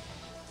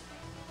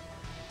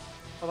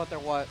about their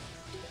what?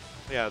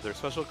 yeah, their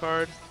special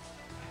card?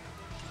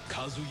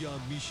 Kazuya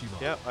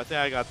Mishima. Yep, I think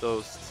I got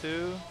those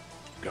too.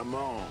 Come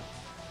on.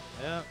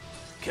 Yep.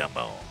 Come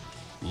on.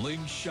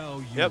 Ling Xiao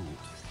Yu. Yep.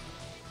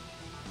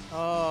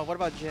 What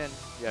about Jin?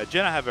 Yeah,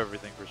 Jin, I have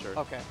everything for sure.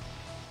 Okay.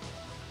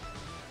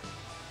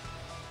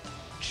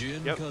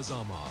 Jin Yep.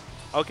 Kazama.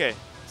 Okay,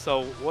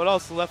 so what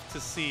else left to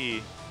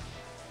see?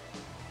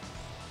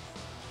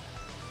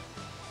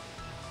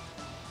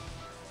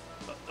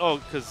 Oh,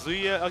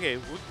 Kazuya. Okay,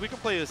 we can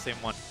play the same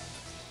one.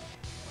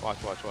 Watch.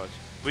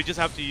 We just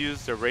have to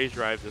use the Rage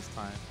Drive this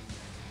time.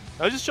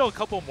 I'll just show a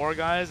couple more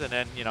guys, and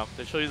then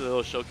to show you the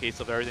little showcase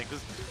of everything.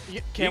 Cause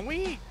Can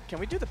we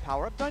do the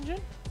power-up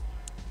dungeon?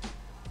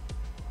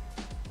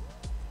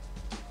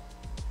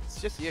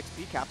 It's just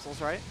EXP capsules,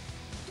 right?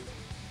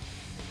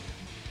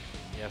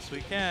 yes,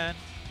 we can.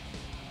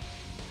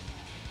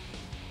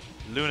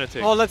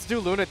 Lunatic. Oh, let's do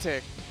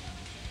Lunatic.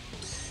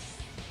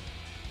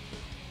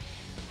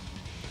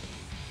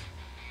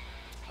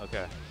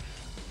 Okay.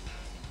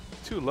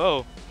 Too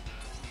low.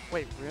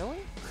 Wait, really?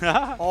 You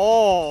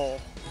Oh.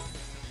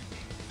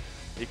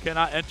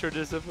 cannot enter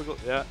this difficult.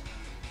 Yeah.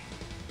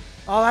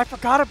 Oh, I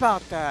forgot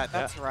about that.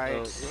 That's yeah. right.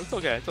 It's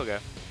okay. It's okay.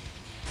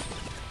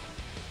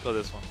 Go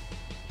this one.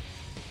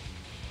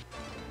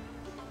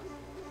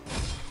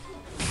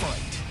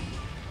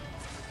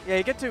 Yeah,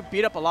 you get to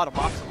beat up a lot of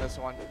mobs in this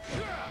one.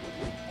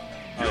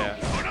 Oh yeah.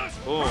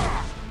 Boom.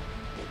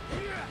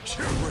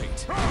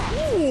 Great.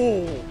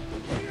 Ooh.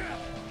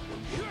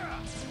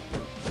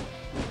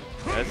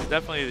 That's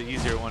definitely the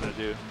easier one to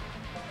do.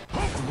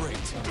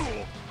 Great.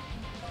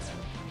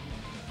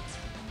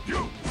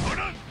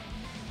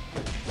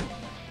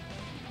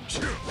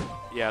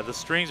 Yeah, the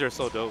strings are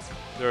so dope.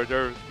 They're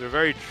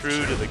very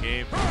true to the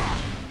game. All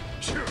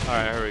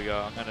right, here we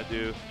go. I'm gonna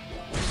do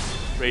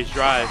Rage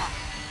Drive.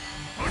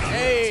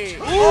 Hey!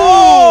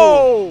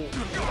 Oh!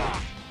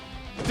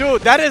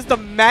 Dude, that is the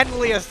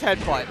manliest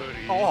headbutt.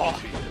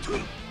 Oh.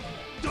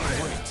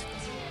 Great.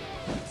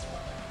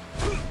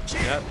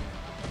 Yep.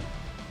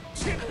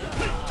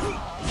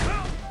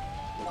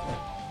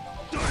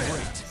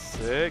 Great.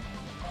 Sick.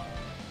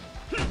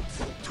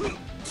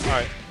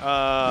 All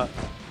right.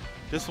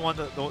 This one,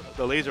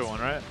 the laser one,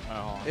 right?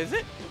 Oh. Is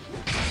it?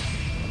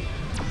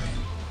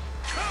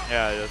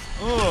 Yeah, it is.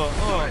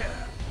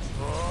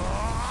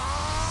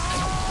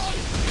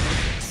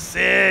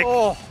 Sick.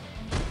 Oh.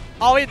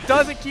 Oh, it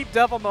doesn't keep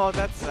devil mode.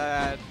 That's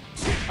sad.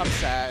 I'm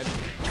sad.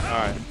 All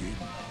right.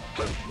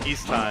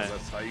 East time.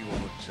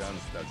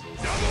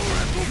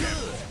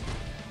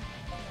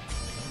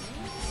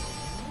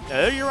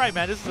 Yeah, you're right,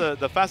 man. This is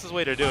the fastest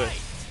way to do it.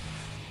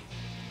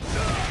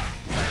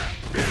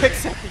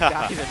 Except he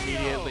dies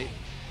immediately.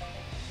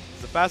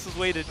 It's the fastest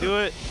way to do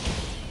it.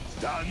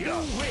 You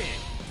win.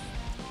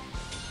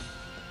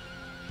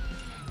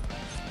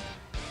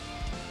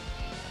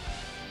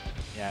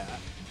 Yeah,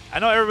 I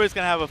know everybody's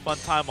gonna have a fun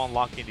time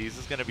unlocking these.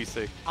 It's gonna be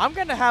sick. I'm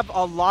gonna have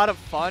a lot of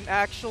fun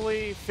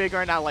actually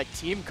figuring out like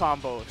team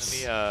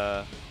combos.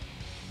 Let me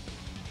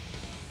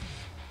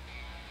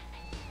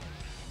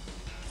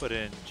put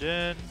in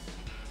Jin.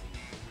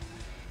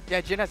 Yeah,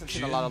 Jin hasn't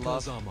seen a lot of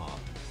love. Kazama.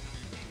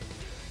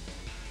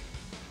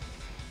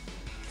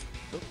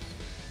 Oops.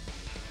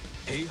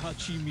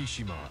 Heihachi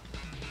Mishima.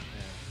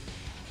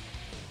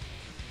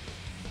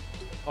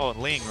 Oh,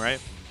 and Ling, right?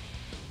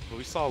 But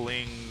we saw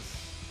Ling's.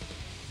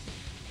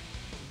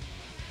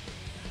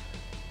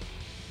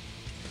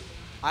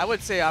 I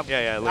would say Yeah,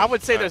 I Ling.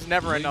 would say All there's right.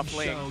 never enough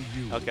Ling.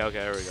 Xiaoyu. Okay,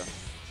 here we go.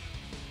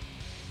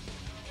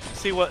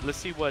 Let's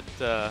see what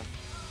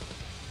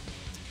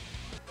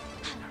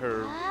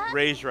her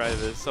rage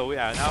drive is. So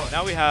yeah,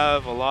 now we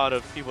have a lot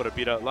of people to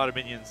beat up, a lot of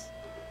minions.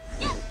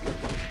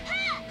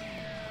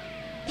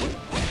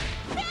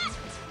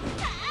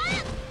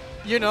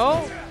 You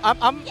know,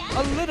 I'm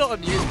a little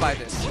amused by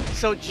this.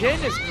 So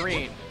Jin is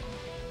green.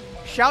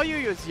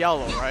 Xiaoyu is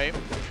yellow, right?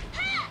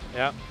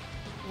 Yeah.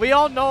 We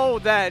all know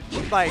that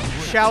like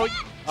All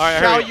right,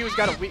 Xiaoyu's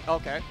got a weak.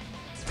 Okay.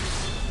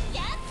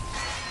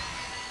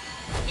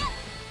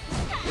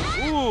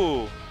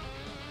 Ooh.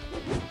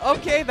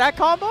 Okay, that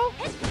combo.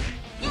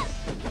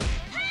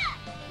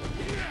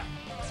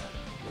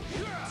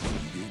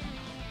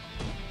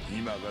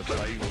 今が最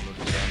後のチャンス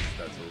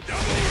だぞ。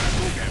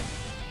 Okay.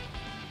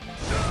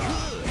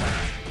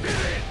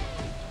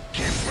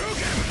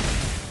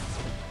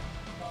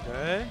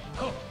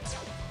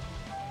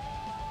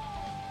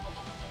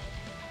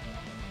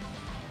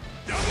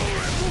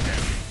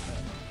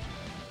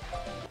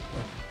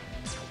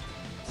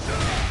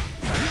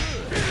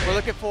 We're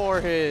looking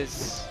for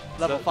his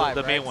level 5,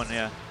 The right? main one,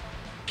 yeah.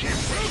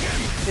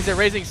 Is it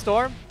Raising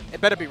Storm?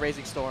 It better be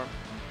Raising Storm.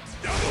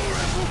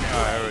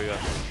 Alright, here we go.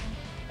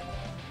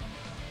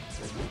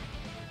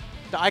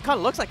 The icon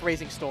looks like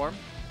Raising Storm.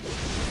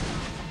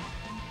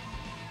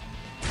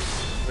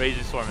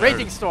 Raging Storm.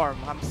 Raging Storm.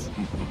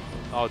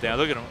 Oh damn!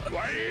 Look at him.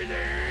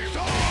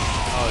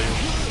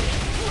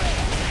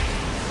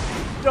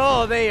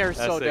 Oh, they are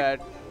so sick.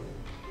 dead.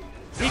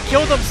 He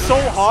killed them so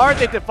hard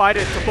they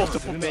divided into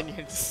multiple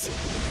minions.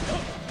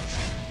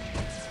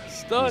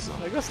 Stud.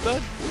 I got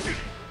stud.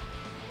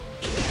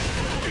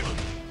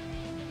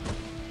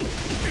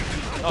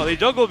 Oh, they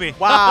juggled me.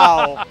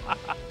 Wow.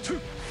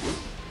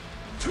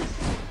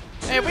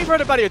 Hey, we've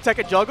heard about your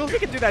Tekken juggles. We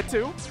can do that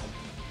too.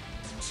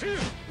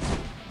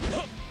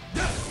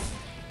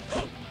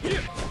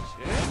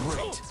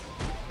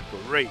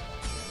 Great.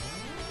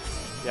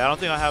 Yeah, I don't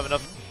think I have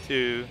enough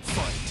to.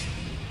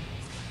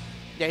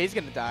 Yeah, he's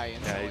gonna die. Yeah,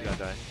 Instantly. he's gonna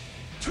die.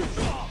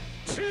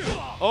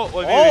 Oh,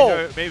 wait,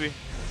 Oh! maybe.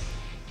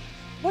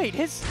 Wait,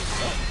 his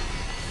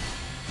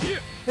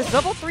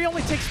level 3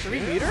 only takes 3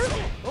 meters?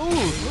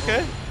 Ooh,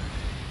 okay.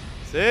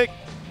 Sick.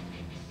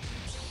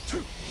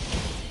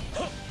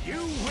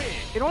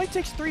 It only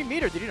takes 3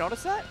 meters. Did you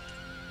notice that?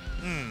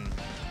 Hmm.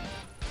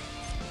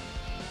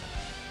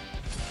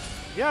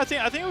 Yeah, I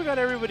think we got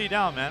everybody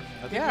down, man.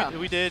 I think Yeah.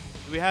 we did.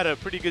 We had a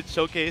pretty good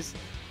showcase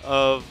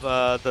of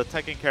the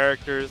Tekken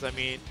characters. I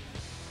mean,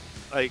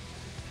 like,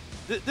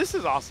 this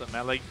is awesome,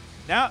 man. Like,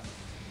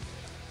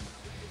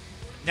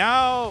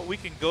 now we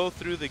can go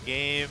through the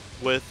game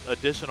with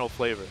additional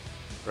flavor,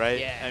 right?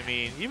 Yeah. I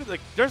mean, even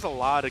like, there's a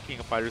lot of King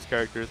of Fighters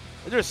characters.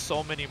 There's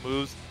so many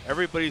moves.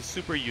 Everybody's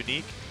super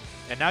unique,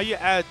 and now you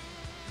add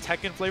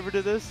Tekken flavor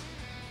to this.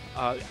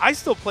 I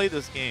still play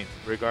this game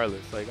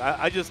regardless. Like,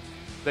 I just.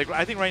 Like,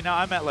 I think right now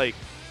I'm at, like,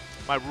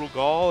 my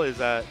Rugal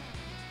is at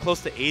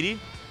close to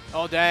 80.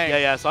 Oh, dang.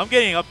 Yeah, so I'm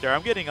getting up there.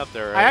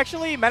 Right? I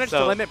actually managed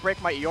to limit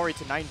break my Iori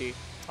to 90.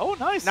 Oh,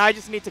 nice. Now I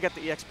just need to get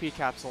the EXP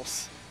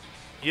capsules.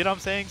 You know what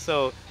I'm saying?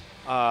 So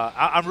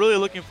I'm really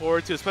looking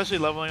forward to especially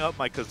leveling up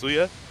my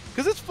Kazuya.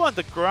 Because it's fun.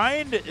 The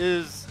grind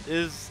is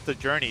the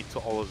journey to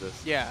all of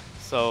this. Yeah.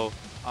 So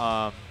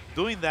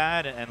doing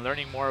that and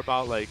learning more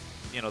about, like,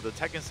 you know, the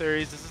Tekken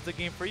series, this is the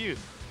game for you.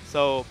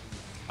 So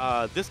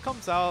this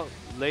comes out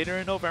later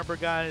in November,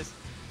 guys.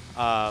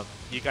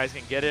 You guys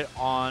can get it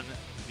on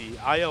the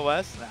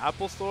iOS and the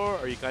Apple Store,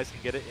 or you guys can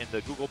get it in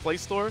the Google Play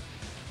Store.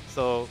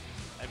 So,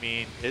 I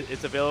mean,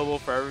 it's available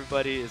for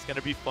everybody. It's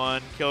gonna be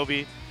fun.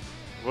 Kiyobi,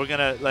 we're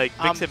gonna like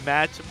mix and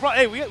match. Bro,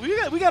 hey,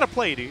 we gotta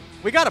play, dude.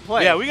 We gotta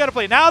play. Yeah, we gotta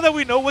play. Now that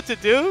we know what to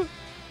do.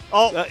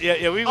 Oh,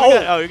 we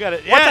got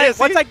it.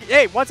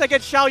 Yeah, once I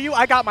get Xiaoyu,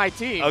 I got my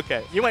team.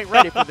 Okay. You ain't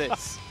ready for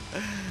this.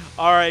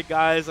 All right,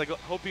 guys. I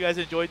hope you guys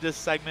enjoyed this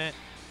segment.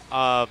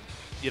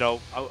 You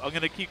know, I'm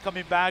gonna keep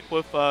coming back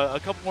with a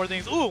couple more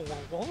things. Ooh,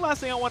 one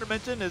last thing I want to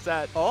mention is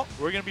that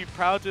we're gonna be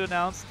proud to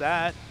announce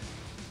that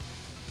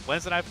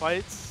Wednesday Night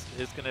Fights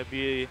is gonna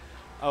be,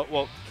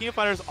 well, King of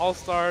Fighters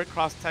ALLSTAR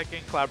Cross Tekken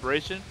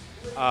collaboration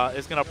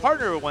is gonna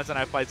partner with Wednesday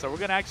Night Fights. So we're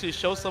gonna actually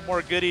show some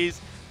more goodies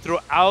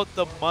throughout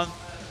the month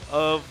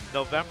of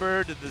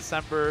November to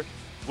December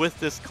with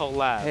this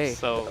collab. Hey,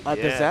 so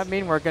does that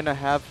mean we're gonna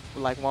have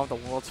like one of the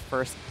world's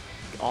first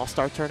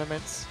all-star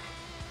tournaments?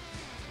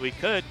 We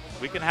could.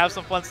 We can have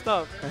some fun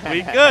stuff.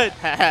 We could.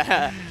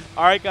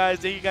 All right, guys.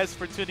 Thank you guys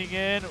for tuning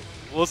in.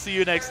 We'll see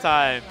you next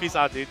time. Peace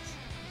out, dudes.